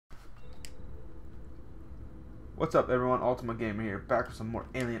What's up, everyone? Ultimate Gamer here, back with some more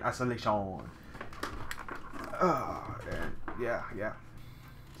Alien Isolation. And yeah.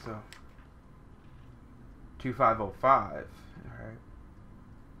 So 2505. Alright.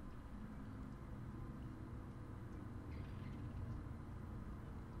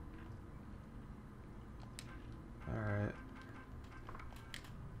 Alright.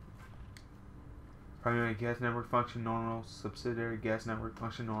 Primary gas network function normal. Subsidiary gas network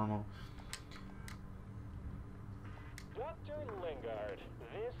function normal. Dr. Lingard,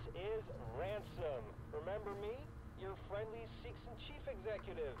 this is Ransom. Remember me? Your friendly Seegson chief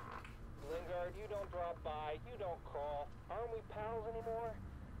executive. Lingard, you don't drop by, you don't call. Aren't we pals anymore?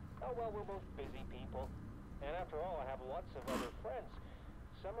 Oh well, we're both busy people. And after all, I have lots of other friends.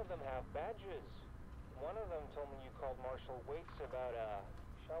 Some of them have badges. One of them told me you called Marshal Waits about a,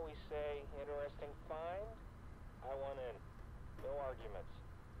 shall we say, interesting find? I want in. No arguments.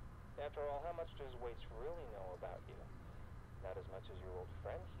 After all, how much does Waits really know about you? Not as much as your old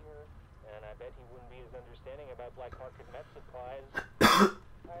friend here. And I bet he wouldn't be as understanding about black market med supplies.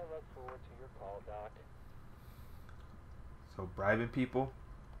 I look forward to your call, Doc. So bribing people.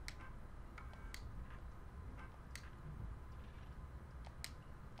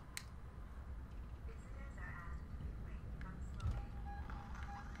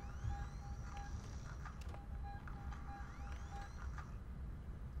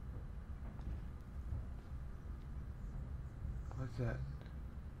 What's that?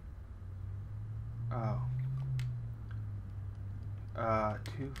 Oh.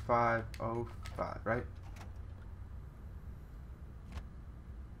 2505, right?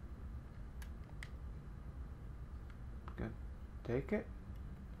 Good. Take it.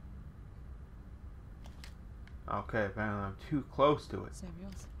 Okay, apparently I'm too close to it.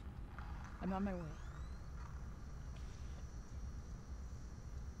 Samuels, I'm on my way.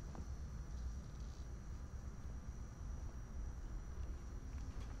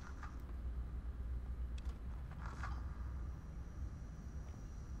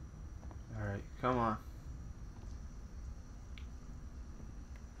 Alright, come on.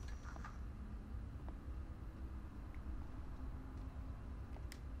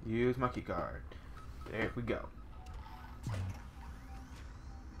 Use my key card. There we go.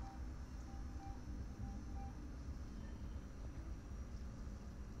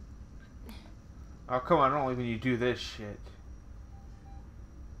 Oh, come on, I don't like when you do this shit.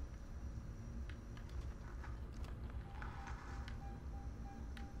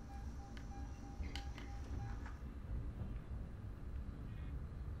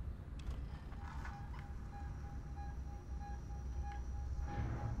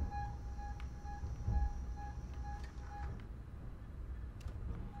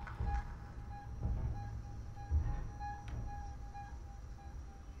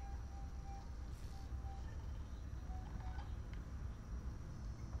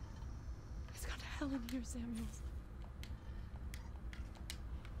 It's gone to hell in here, Samuels.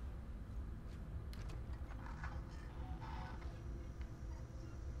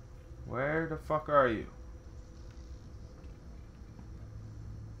 Where the fuck are you?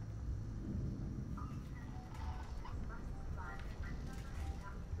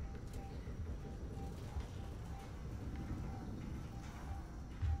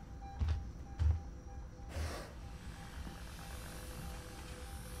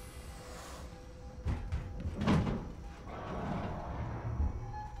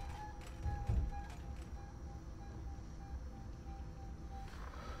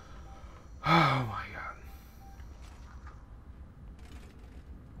 Oh my god.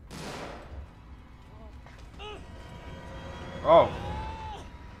 Oh.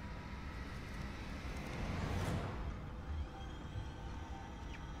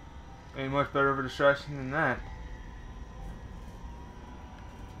 Ain't much better of a distraction than that.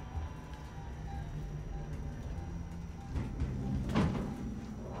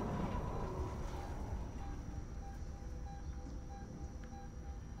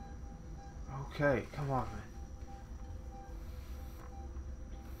 Okay, come on, man.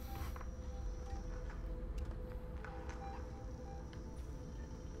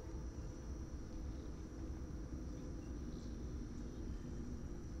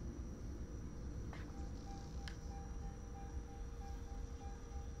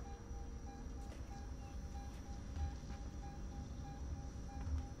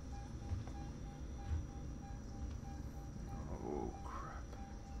 Oh, crap.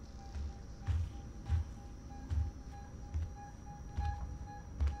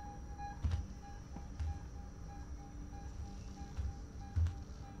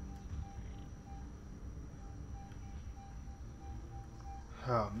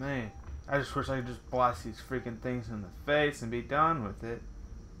 Oh, man. I just wish I could just blast these freaking things in the face and be done with it.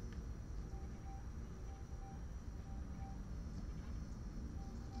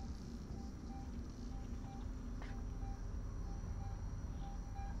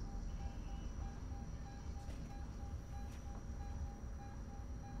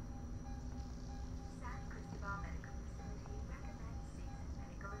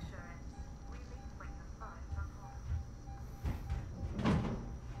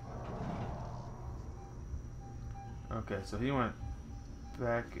 Okay, so he went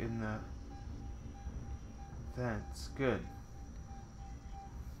back in the vents. Good.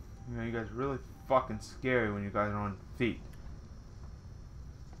 You know, you guys are really fucking scary when you guys are on feet.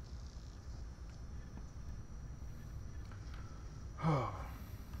 Oh.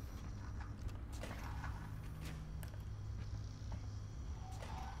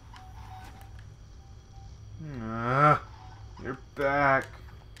 You're back.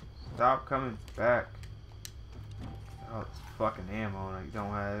 Stop coming back. Oh, it's fucking ammo and I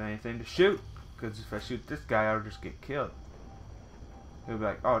don't have anything to shoot. Because if I shoot this guy, I'll just get killed. He'll be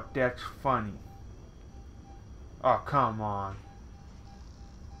like, oh, that's funny. Oh, come on.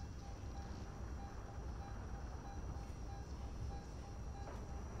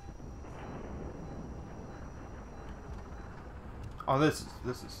 Oh, this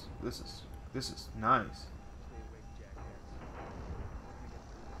is nice.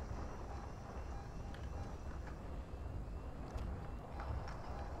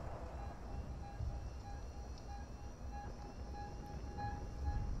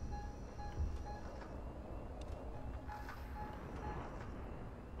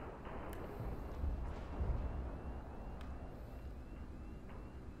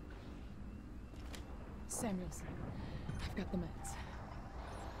 Samuels, I've got the meds.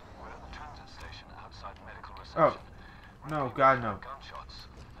 We're at the transit station outside medical reception. Oh, no, God, no. Gunshots,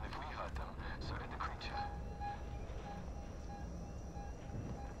 and if we heard them, so did the creature.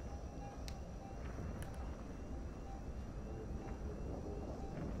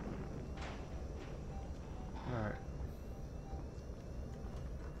 Alright.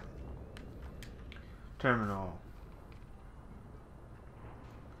 Terminal.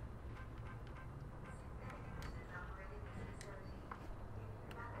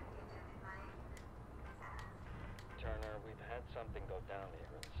 Something go down here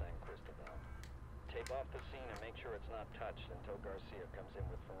in San Cristobal. Tape off the scene and make sure it's not touched until Garcia comes in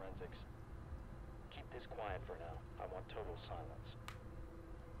with forensics. Keep this quiet for now. I want total silence.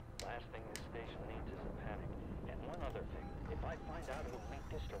 Last thing this station needs is a panic. And one other thing. If I find out who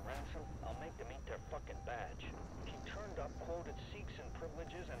leaked this to Ransom, I'll make them eat their fucking badge. He turned up, quoted Sikhs and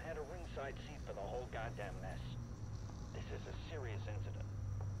privileges, and had a ringside seat for the whole goddamn mess. This is a serious incident.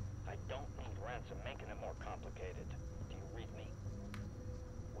 I don't need Ransom making it more complicated. Read me.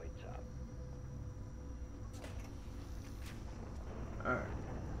 Waits up. Alright.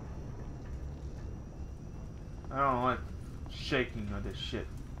 I don't like shaking of this shit.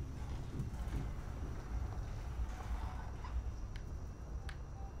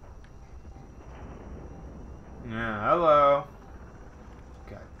 Yeah, hello.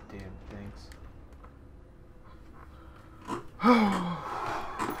 Goddamn things.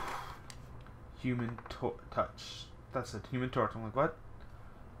 Human touch. That's a human torch. I'm like, what?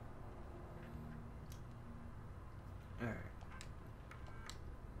 Alright.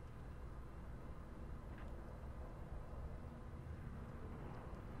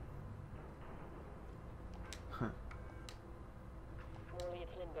 Morley,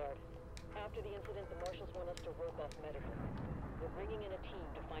 it's Lingard. After the incident, the marshals want us to rope off medical. We're bringing in a team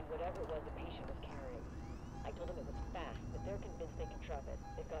to find whatever it was the patient was carrying. I told them it was fast, but they're convinced they can trap it.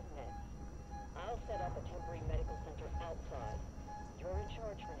 They've got meds. I'll set up a temporary medical center outside. You're in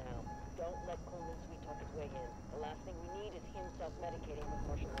charge for now. Don't let Coleman sweet talk his way in. The last thing we need is him self-medicating with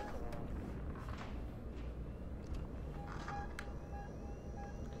Marshall Waits around.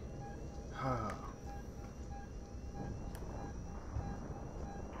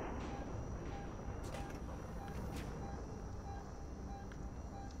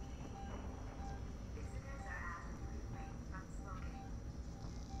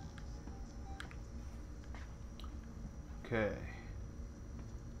 Okay.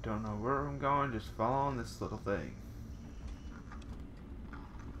 Don't know where I'm going, just following this little thing.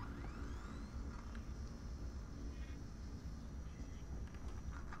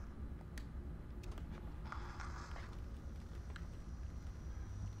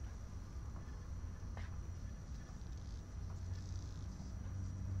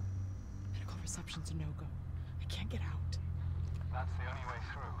 Medical reception's a no-go. I can't get out. That's the only way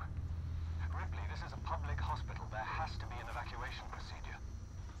through. Ripley, this is a public hospital. There has to be an evacuation procedure.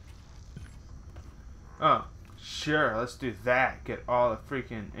 Oh, sure, let's do that. Get all the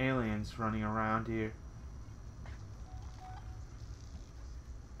freaking aliens running around here.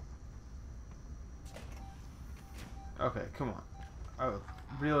 Okay, come on. I would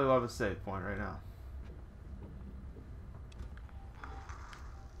really love a save point right now.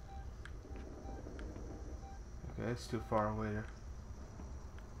 Okay, it's too far away to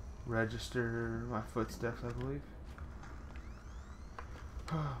register my footsteps, I believe.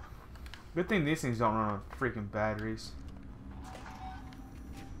 Good thing these things don't run on freaking batteries.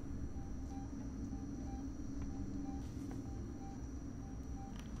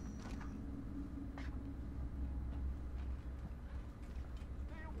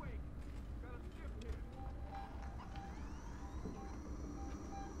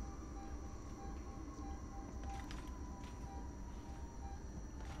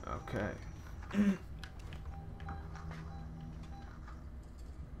 Okay.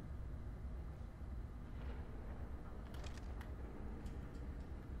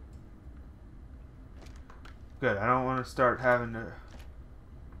 Good, I don't want to start having to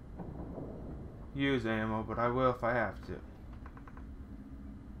use ammo, but I will if I have to.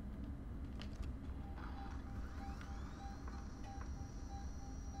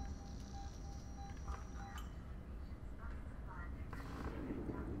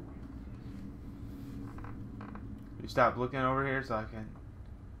 You stop looking over here so I can...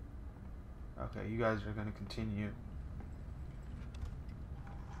 Okay, you guys are going to continue.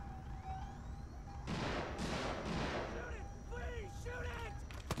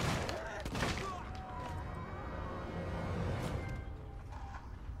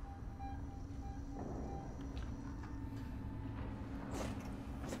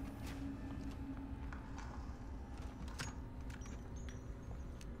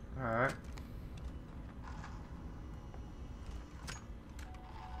 Alright.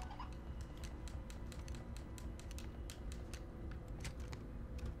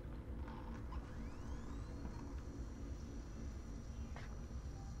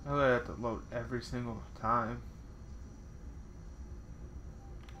 I would have to load every single time.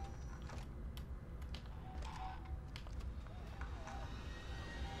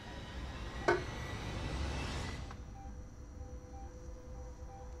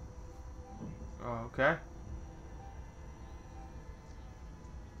 Okay.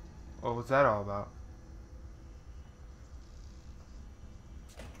 What was that all about?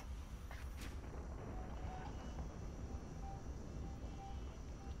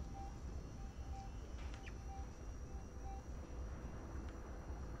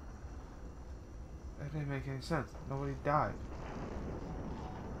 That didn't make any sense. Nobody died.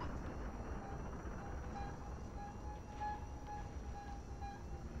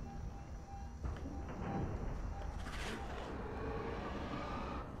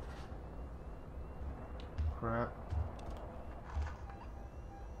 Crap.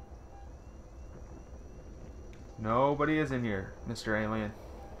 Nobody is in here, Mr. Alien.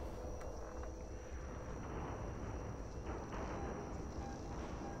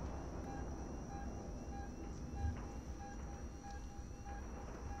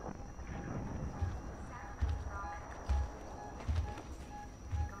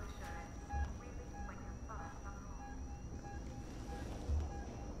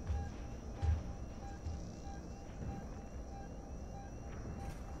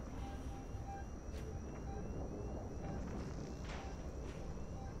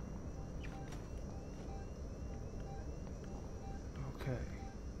 Okay.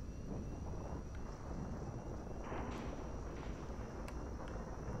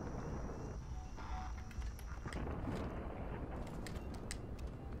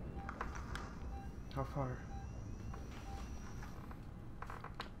 How far?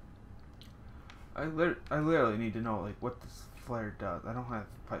 I literally need to know like what this flare does. I don't have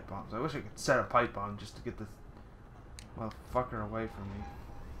pipe bombs. I wish I could set a pipe bomb just to get this motherfucker away from me.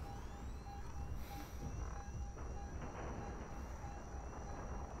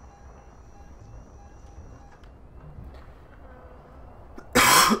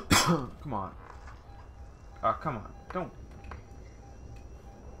 Come on. Oh, come on. Don't.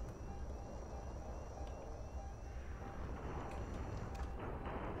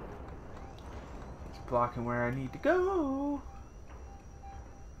 It's blocking where I need to go.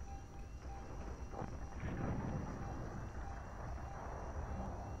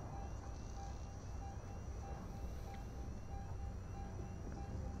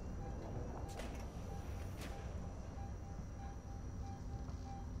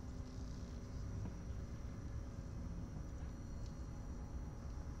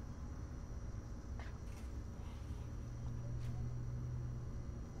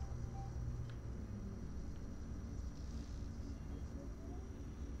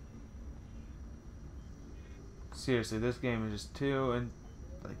 Seriously, this game is just too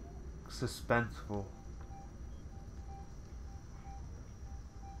like suspenseful.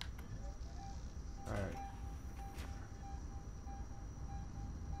 Alright.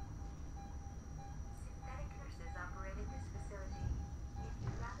 Synthetic nurses operated this facility. If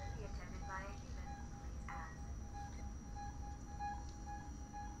you'd rather be attended by a human, please ask.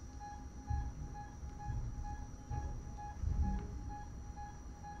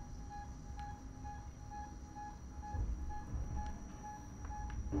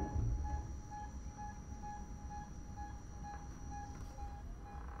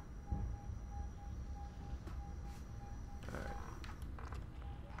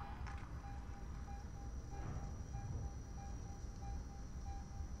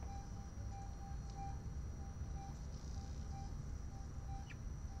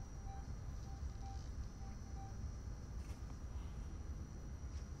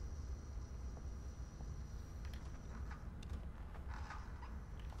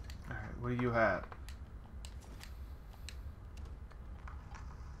 Alright, what do you have?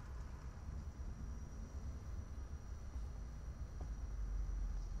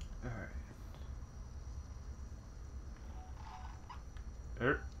 Alright.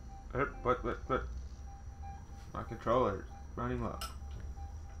 What? My controller is running low.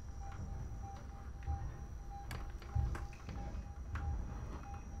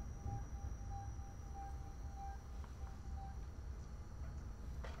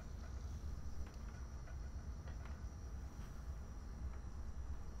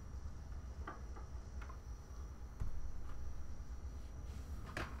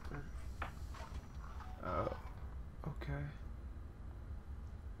 Oh, okay.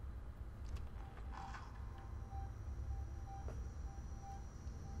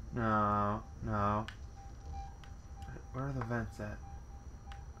 No. Where are the vents at?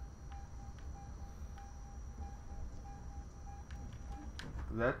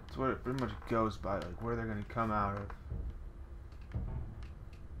 That's what it pretty much goes by, like where they're gonna come out of.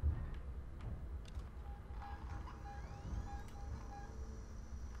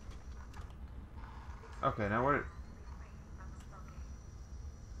 Okay, now where?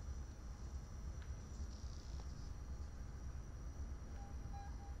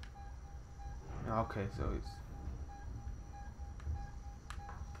 Okay, so he's.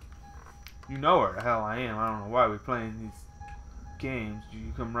 You know where the hell I am. I don't know why we're playing these games.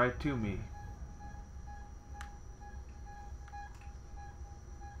 You come right to me.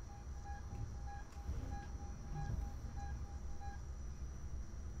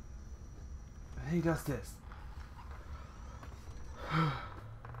 And he does this.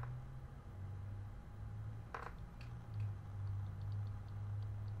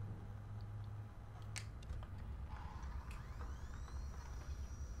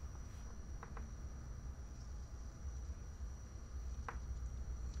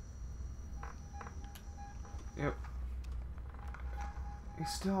 Yep.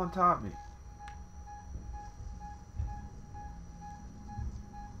 He's still on top of me.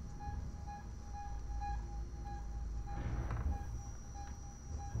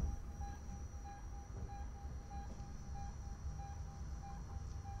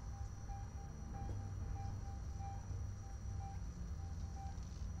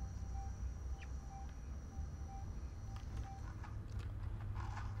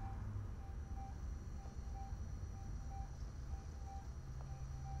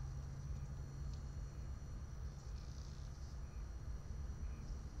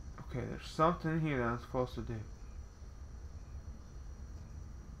 Okay, there's something here that I'm supposed to do.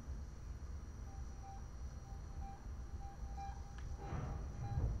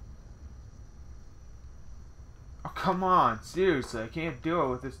 Oh, come on. Seriously, I can't do it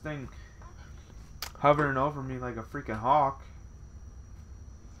with this thing hovering over me like a freaking hawk.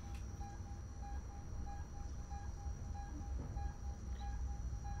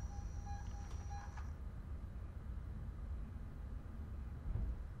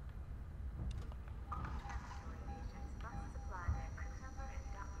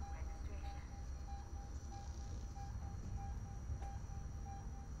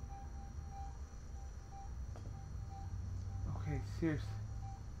 Okay, seriously.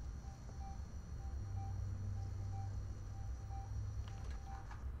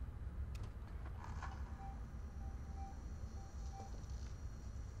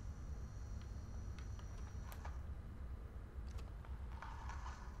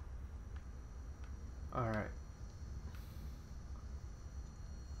 Alright.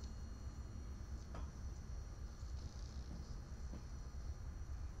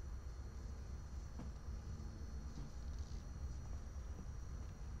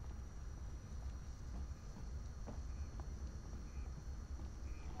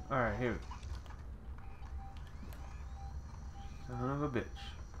 Alright, here. Son of a bitch.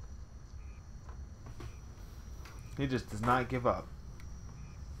 He just does not give up.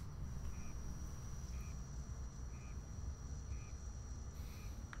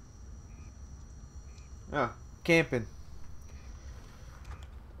 Oh, camping.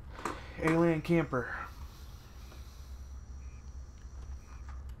 Alien camper.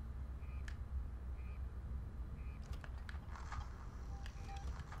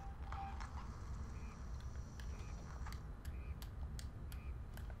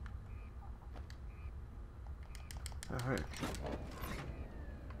 Alright.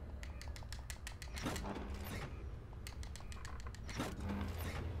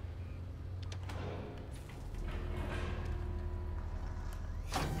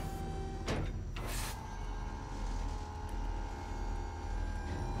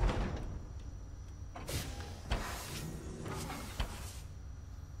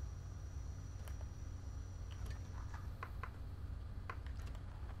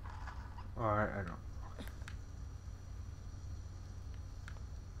 Alright, I don't.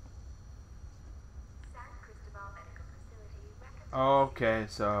 Okay,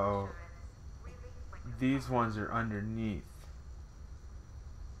 so these ones are underneath.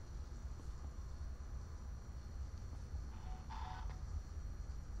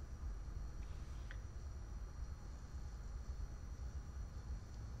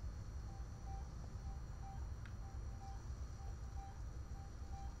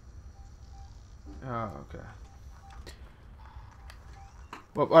 Oh, okay.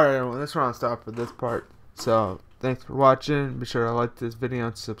 Well, alright, that's where I'll stop for this part. So, thanks for watching. Be sure to like this video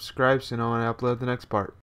and subscribe so you know when I upload the next part.